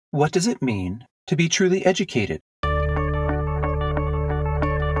What does it mean to be truly educated?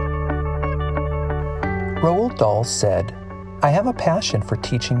 Roald Dahl said, "I have a passion for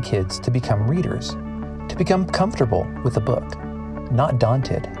teaching kids to become readers, to become comfortable with a book, not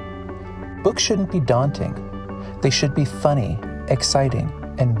daunted. Books shouldn't be daunting. They should be funny, exciting,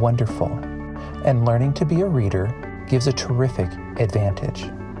 and wonderful. And learning to be a reader gives a terrific advantage.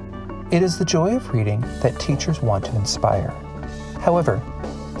 It is the joy of reading that teachers want to inspire. However,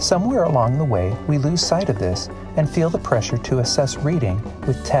 somewhere along the way, we lose sight of this and feel the pressure to assess reading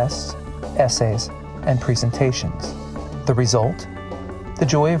with tests, essays, and presentations. The result? The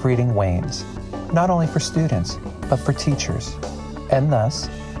joy of reading wanes, not only for students, but for teachers. And thus,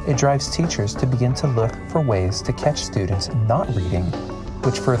 it drives teachers to begin to look for ways to catch students not reading,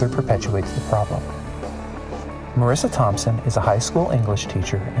 which further perpetuates the problem." Marisa Thompson is a high school English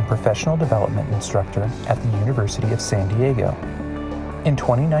teacher and professional development instructor at the University of San Diego. In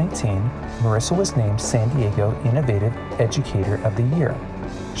 2019, Marisa was named San Diego Innovative Educator of the Year.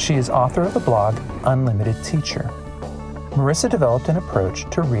 She is author of the blog Unlimited Teacher. Marisa developed an approach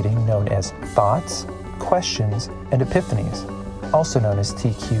to reading known as thoughts, questions, and epiphanies, also known as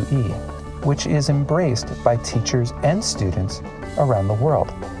TQE, which is embraced by teachers and students around the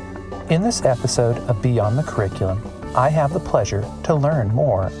world. In this episode of Beyond the Curriculum, I have the pleasure to learn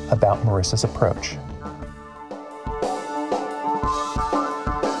more about Marisa's approach.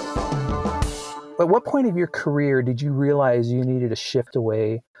 At what point of your career did you realize you needed to shift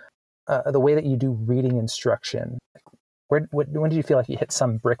away the way that you do reading instruction? When did you feel like you hit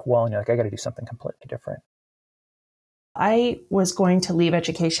some brick wall and you're like, I got to do something completely different? I was going to leave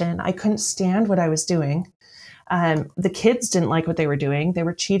education. I couldn't stand what I was doing. The kids didn't like what they were doing. They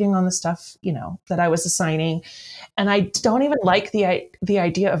were cheating on the stuff, that I was assigning. And I don't even like the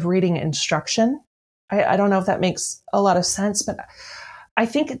idea of reading instruction. I don't know if that makes a lot of sense, but I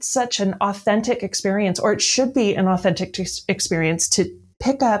think it's such an authentic experience, or it should be an authentic experience, to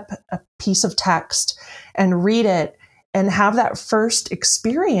pick up a piece of text and read it and have that first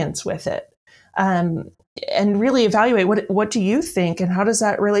experience with it. And really evaluate what do you think and how does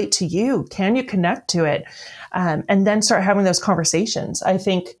that relate to you? Can you connect to it? And then start having those conversations. I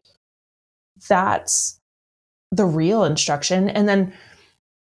think that's the real instruction. And then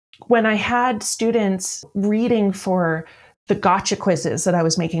when I had students reading for the gotcha quizzes that I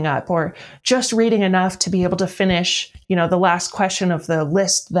was making up, or just reading enough to be able to finish, the last question of the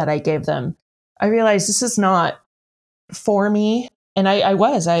list that I gave them, I realized this is not for me. And I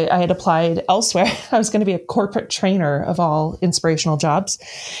had applied elsewhere. I was going to be a corporate trainer of all inspirational jobs.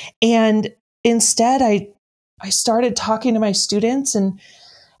 And instead I started talking to my students. And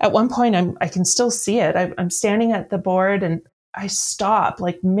at one point I can still see it. I'm standing at the board and I stop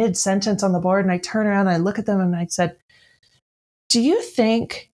like mid-sentence on the board and I turn around and I look at them and I said, "Do you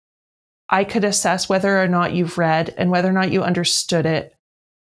think I could assess whether or not you've read and whether or not you understood it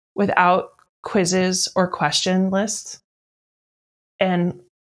without quizzes or question lists?" And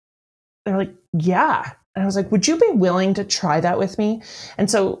they're like, "Yeah." And I was like, "Would you be willing to try that with me?" And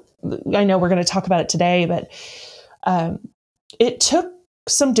so I know we're going to talk about it today, but it took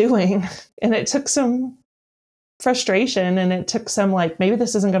some doing and it took some frustration and it took some maybe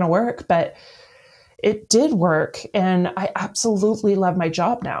this isn't going to work, but it did work. And I absolutely love my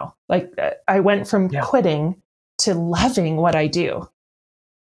job now. I went from quitting to loving what I do.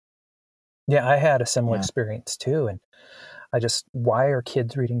 Yeah, I had a similar experience too. And why are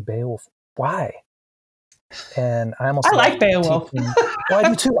kids reading Beowulf? Why? And I like Beowulf. Well, I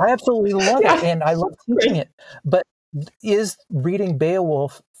do too. I absolutely love it. And I love teaching it. But is reading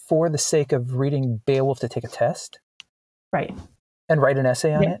Beowulf for the sake of reading Beowulf to take a test? Right. And write an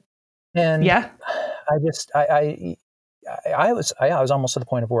essay on it? And I was almost to the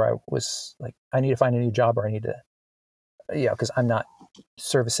point of where I was like, I need to find a new job, or I need to, because I'm not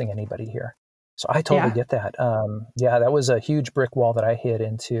servicing anybody here. So I totally get that. That was a huge brick wall that I hit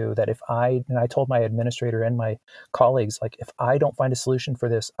into, that I told my administrator and my colleagues, if I don't find a solution for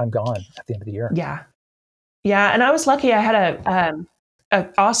this, I'm gone at the end of the year. Yeah. Yeah. And I was lucky. I had an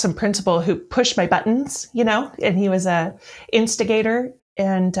awesome principal who pushed my buttons, and he was a instigator.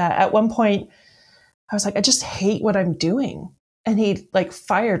 And at one point I was like, "I just hate what I'm doing." And he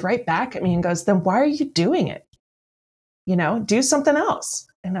fired right back at me and goes, "Then why are you doing it? Do something else."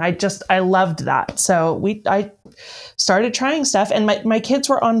 And I loved that. So I started trying stuff, and my kids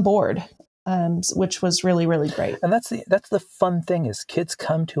were on board, which was really, really great. And that's the fun thing, is kids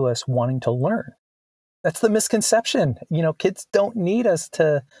come to us wanting to learn. That's the misconception. Kids don't need us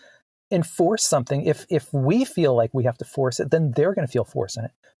to enforce something. If we feel like we have to force it, then they're going to feel force in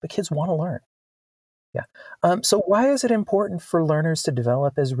it. But kids want to learn. Yeah. So why is it important for learners to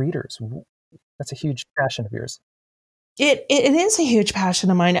develop as readers? That's a huge passion of yours. It is a huge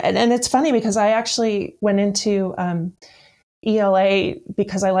passion of mine. And it's funny because I actually went into ELA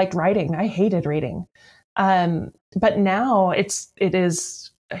because I liked writing. I hated reading. But now it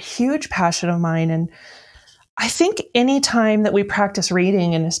is a huge passion of mine. And I think any time that we practice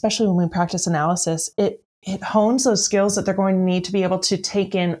reading, and especially when we practice analysis, it hones those skills that they're going to need to be able to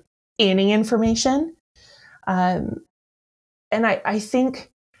take in any information. And I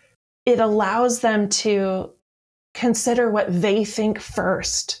think it allows them to consider what they think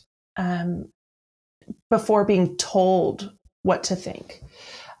first, before being told what to think.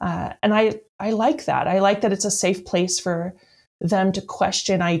 And I like that. I like that it's a safe place for them to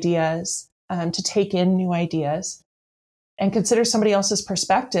question ideas, to take in new ideas and consider somebody else's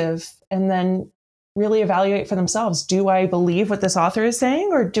perspective, and then really evaluate for themselves. Do I believe what this author is saying,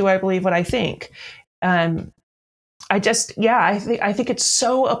 or do I believe what I think? I think it's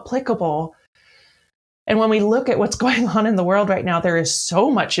so applicable. And when we look at what's going on in the world right now, there is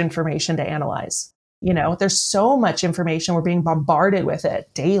so much information to analyze. There's so much information. We're being bombarded with it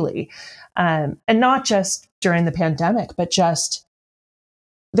daily. And not just during the pandemic, but just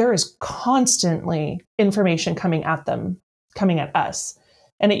there is constantly information coming at us.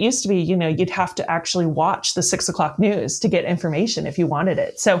 And it used to be, you'd have to actually watch the 6 o'clock news to get information if you wanted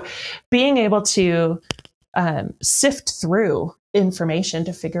it. So being able to sift through information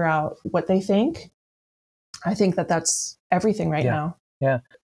to figure out what they think, I think that that's everything right now. Yeah.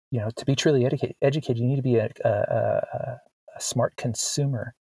 To be truly educated, you need to be a smart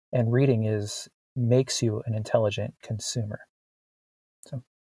consumer, and reading makes you an intelligent consumer.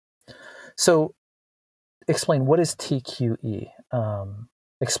 So explain, what is TQE?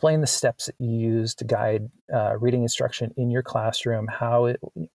 Explain the steps that you use to guide reading instruction in your classroom,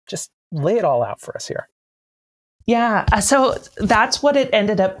 just lay it all out for us here. Yeah. So that's what it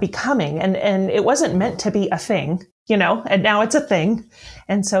ended up becoming. And it wasn't meant to be a thing, and now it's a thing.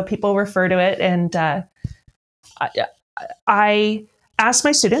 And so people refer to it. And I asked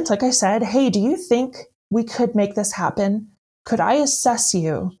my students, like I said, hey, do you think we could make this happen? Could I assess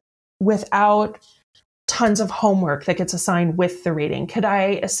you without tons of homework that gets assigned with the reading? Could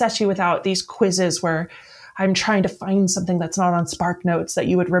I assess you without these quizzes where I'm trying to find something that's not on Spark Notes that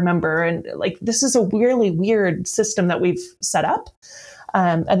you would remember? And this is a really weird system that we've set up,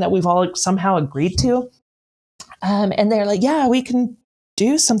 and that we've all somehow agreed to. And they're like, yeah, we can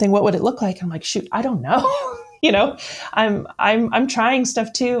do something. What would it look like? I'm like, shoot, I don't know. I'm trying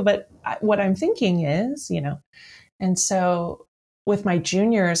stuff too, but what I'm thinking is, and so with my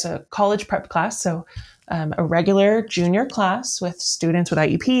juniors, a college prep class, so a regular junior class with students with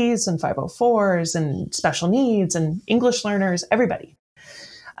IEPs and 504s and special needs and English learners, everybody.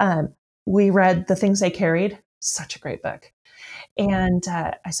 We read The Things They Carried, such a great book. And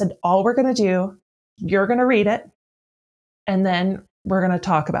I said, all we're going to do, you're going to read it, and then we're going to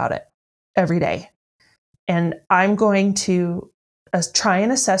talk about it every day. And I'm going to try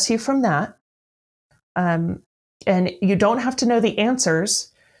and assess you from that. And you don't have to know the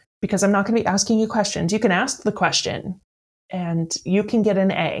answers, because I'm not going to be asking you questions. You can ask the question and you can get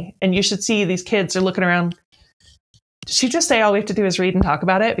an A. And you should see these kids are looking around. Did she just say all we have to do is read and talk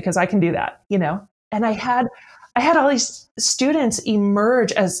about it? Because I can do that, And I had all these students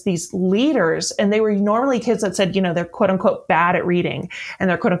emerge as these leaders, and they were normally kids that said, they're quote unquote bad at reading and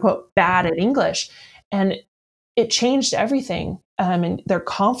they're quote unquote bad at English. And it changed everything. And their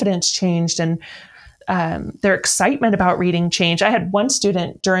confidence changed, and their excitement about reading changed. I had one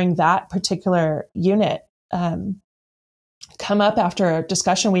student during that particular unit come up after a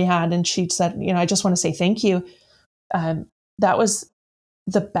discussion we had, and she said, I just want to say thank you. That was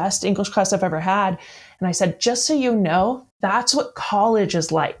the best English class I've ever had. And I said, just so you know, that's what college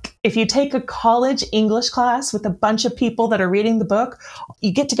is like. If you take a college English class with a bunch of people that are reading the book,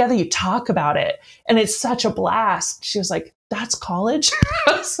 you get together, you talk about it, and it's such a blast. She was like, that's college?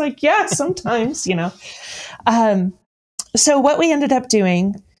 I was like, yeah, sometimes, So what we ended up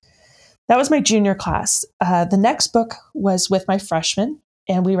doing, that was my junior class. The next book was with my freshman,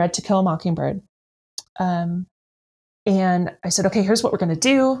 and we read To Kill a Mockingbird. And I said, okay, here's what we're going to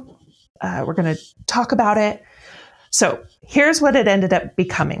do. We're going to talk about it. So here's what it ended up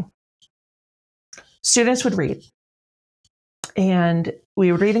becoming. Students would read, and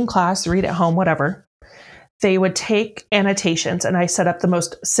we would read in class, read at home, whatever. They would take annotations, and I set up the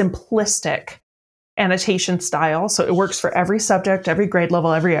most simplistic annotation style. So it works for every subject, every grade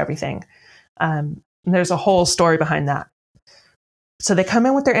level, everything. And there's a whole story behind that. So they come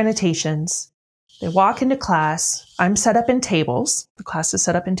in with their annotations. They walk into class. I'm set up in tables. The class is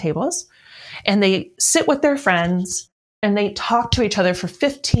set up in tables. and they sit with their friends and they talk to each other for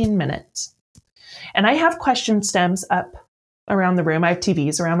 15 minutes. And I have question stems up around the room. I have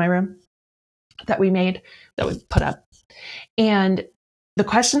TVs around my room that we put up. And the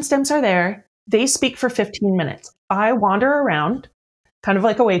question stems are there. They speak for 15 minutes. I wander around, kind of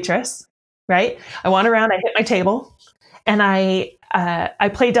like a waitress, right? I wander around, I hit my table, and I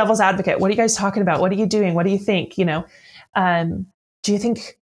play devil's advocate. What are you guys talking about? What are you doing? What do you think? Do you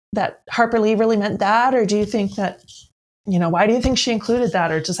think that Harper Lee really meant that? Or do you think that, why do you think she included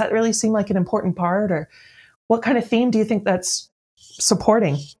that? Or does that really seem like an important part? Or what kind of theme do you think that's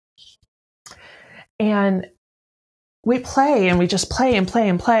supporting? And we play, and we just play and play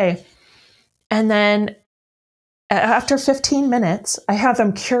and play. And then after 15 minutes, I have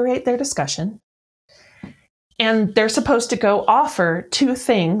them curate their discussion. And they're supposed to go offer 2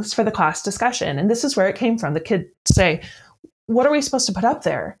 things for the class discussion. And this is where it came from. The kids say, what are we supposed to put up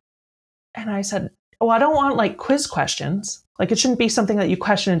there? And I said, I don't want like quiz questions. Like, it shouldn't be something that you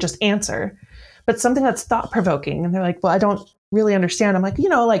question and just answer, but something that's thought provoking. And they're like, well, I don't really understand. I'm like,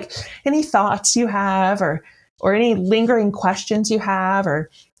 like any thoughts you have, or any lingering questions you have,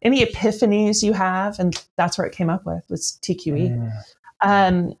 or any epiphanies you have. And that's where it came up with, was TQE.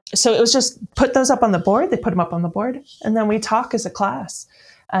 So it was just put those up on the board. They put them up on the board, and then we talk as a class.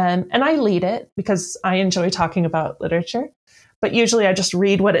 And I lead it because I enjoy talking about literature, but usually I just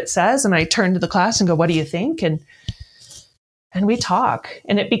read what it says and I turn to the class and go, what do you think? And we talk,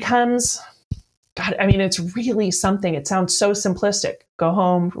 and it becomes, God, I mean, it's really something. It sounds so simplistic. Go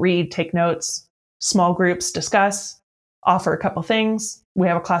home, read, take notes, small groups, discuss, offer a couple things. We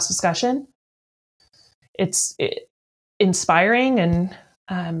have a class discussion. It's inspiring and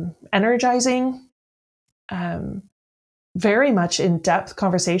energizing, very much in-depth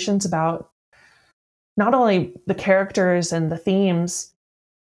conversations about not only the characters and the themes,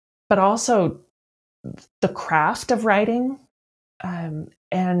 but also the craft of writing,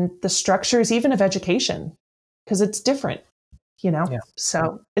 and the structures even of education, because it's different, Yeah.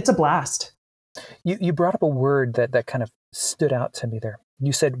 So it's a blast. You brought up a word that kind of stood out to me there.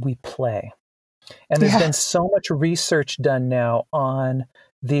 You said we play. And there's been so much research done now on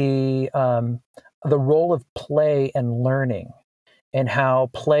the role of play and learning, and how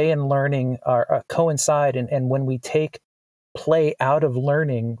play and learning are coincide. And when we take play out of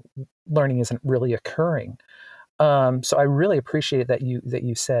learning isn't really occurring. So I really appreciate that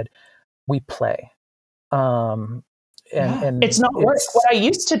you said we play. And it's not work. What I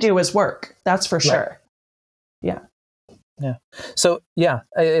used to do was work. That's for sure. Yeah. Yeah. So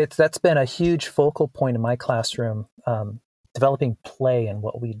that's been a huge focal point in my classroom, developing play in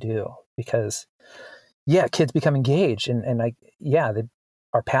what we do, because kids become engaged and they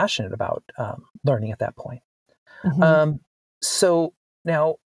are passionate about learning at that point. Mm-hmm. So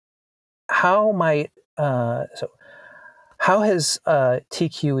now, how has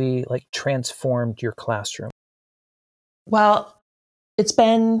TQE transformed your classroom? Well, it's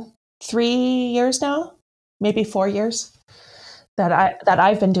been 3 years now, maybe 4 years that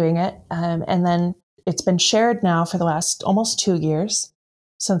I've been doing it. And then it's been shared now for the last almost 2 years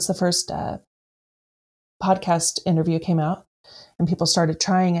since the first podcast interview came out and people started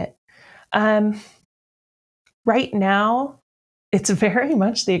trying it. Right now, it's very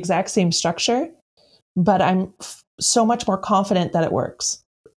much the exact same structure, but I'm so much more confident that it works.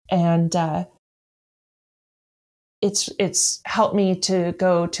 And it's helped me to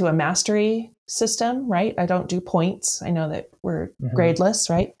go to a mastery system, right? I don't do points. I know that we're gradeless,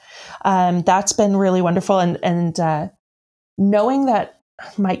 right? That's been really wonderful. And knowing that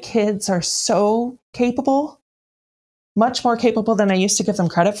my kids are so capable, much more capable than I used to give them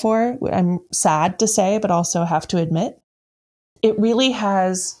credit for, I'm sad to say, but also have to admit, it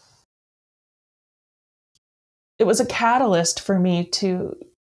was a catalyst for me to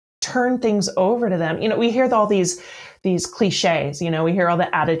turn things over to them. We hear all these cliches, we hear all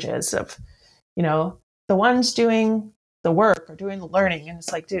the adages of, the ones doing the work or doing the learning. And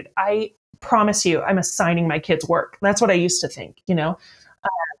it's like, dude, I promise you, I'm assigning my kids work. That's what I used to think,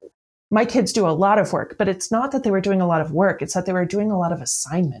 my kids do a lot of work, but it's not that they were doing a lot of work. It's that they were doing a lot of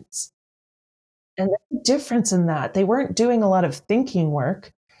assignments. And there's a difference in that. They weren't doing a lot of thinking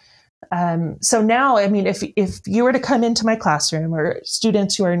work. So now, I mean, if you were to come into my classroom, or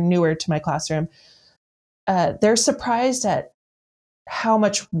students who are newer to my classroom, they're surprised at how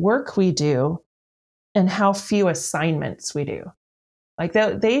much work we do and how few assignments we do. Like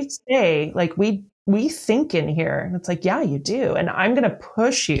they say, like, we think in here. And it's like, yeah, you do. And I'm going to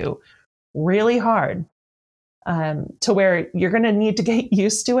push you really hard to where you're going to need to get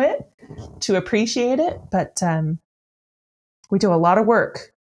used to it, to appreciate it. But we do a lot of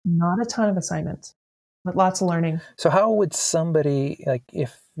work Not a ton of assignments, but lots of learning. So how would somebody, like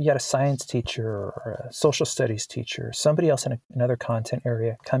if you had a science teacher or a social studies teacher, somebody else in another content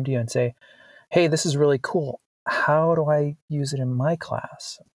area come to you and say, hey, this is really cool. How do I use it in my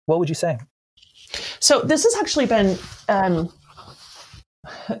class? What would you say? So this has actually been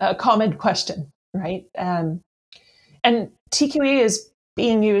a common question, right? And TQE is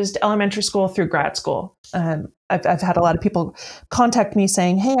being used elementary school through grad school. I've had a lot of people contact me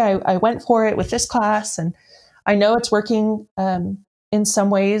saying, hey, I went for it with this class, and I know it's working in some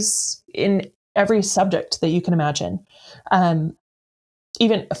ways in every subject that you can imagine.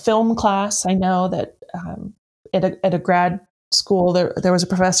 Even a film class, I know that at a grad school, there was a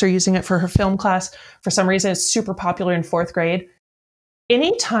professor using it for her film class. For some reason, it's super popular in 4th grade.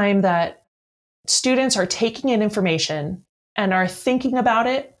 Anytime that students are taking in information and are thinking about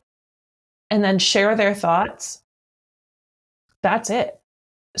it and then share their thoughts, that's it.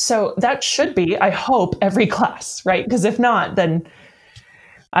 So that should be, I hope, every class, right? Because if not, then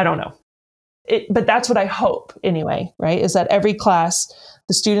I don't know. But that's what I hope anyway, right? Is that every class,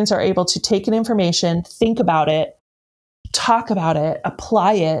 the students are able to take in information, think about it, talk about it,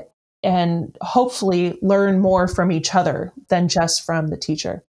 apply it, and hopefully learn more from each other than just from the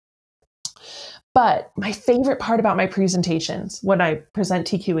teacher. But my favorite part about my presentations when I present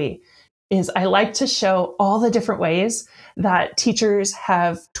TQE is I like to show all the different ways that teachers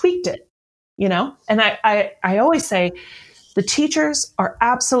have tweaked it, And I always say the teachers are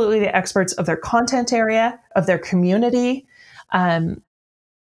absolutely the experts of their content area, of their community.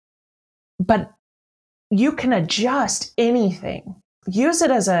 But you can adjust anything. Use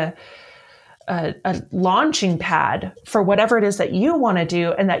it as a launching pad for whatever it is that you want to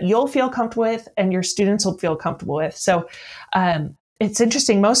do and that you'll feel comfortable with and your students will feel comfortable with. So it's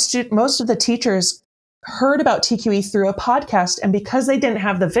interesting. Most of the teachers heard about TQE through a podcast, and because they didn't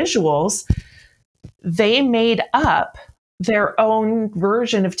have the visuals, they made up their own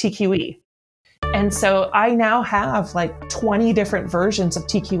version of TQE. And so I now have like 20 different versions of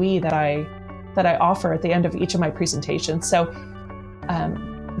TQE that I offer at the end of each of my presentations. So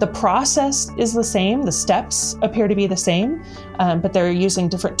the process is the same. The steps appear to be the same, but they're using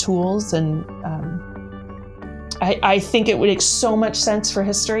different tools. And I think it would make so much sense for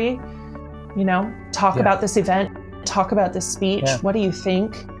history, talk about this event, talk about this speech. Yeah. What do you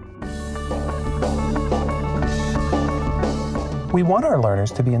think? We want our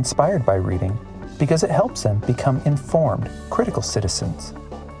learners to be inspired by reading because it helps them become informed, critical citizens.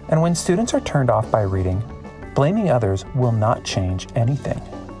 And when students are turned off by reading, blaming others will not change anything.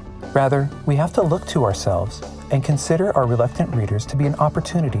 Rather, we have to look to ourselves and consider our reluctant readers to be an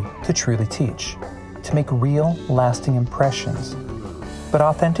opportunity to truly teach, to make real, lasting impressions. But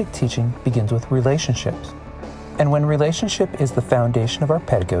authentic teaching begins with relationships. And when relationship is the foundation of our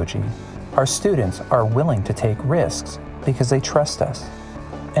pedagogy, our students are willing to take risks because they trust us.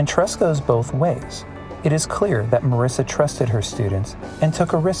 And trust goes both ways. It is clear that Marisa trusted her students and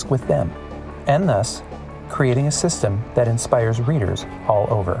took a risk with them, and thus creating a system that inspires readers all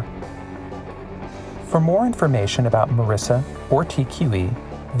over. For more information about Marisa or TQE,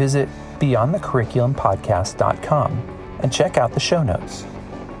 visit beyondthecurriculumpodcast.com and check out the show notes.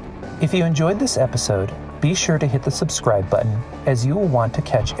 If you enjoyed this episode, be sure to hit the subscribe button, as you will want to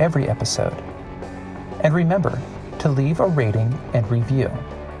catch every episode. And remember to leave a rating and review.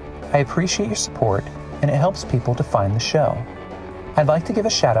 I appreciate your support, and it helps people to find the show. I'd like to give a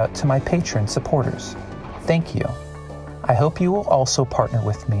shout out to my patron supporters. Thank you. I hope you will also partner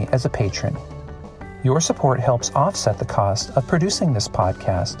with me as a patron. Your support helps offset the cost of producing this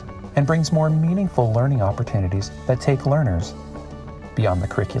podcast and brings more meaningful learning opportunities that take learners beyond the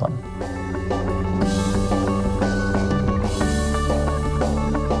curriculum.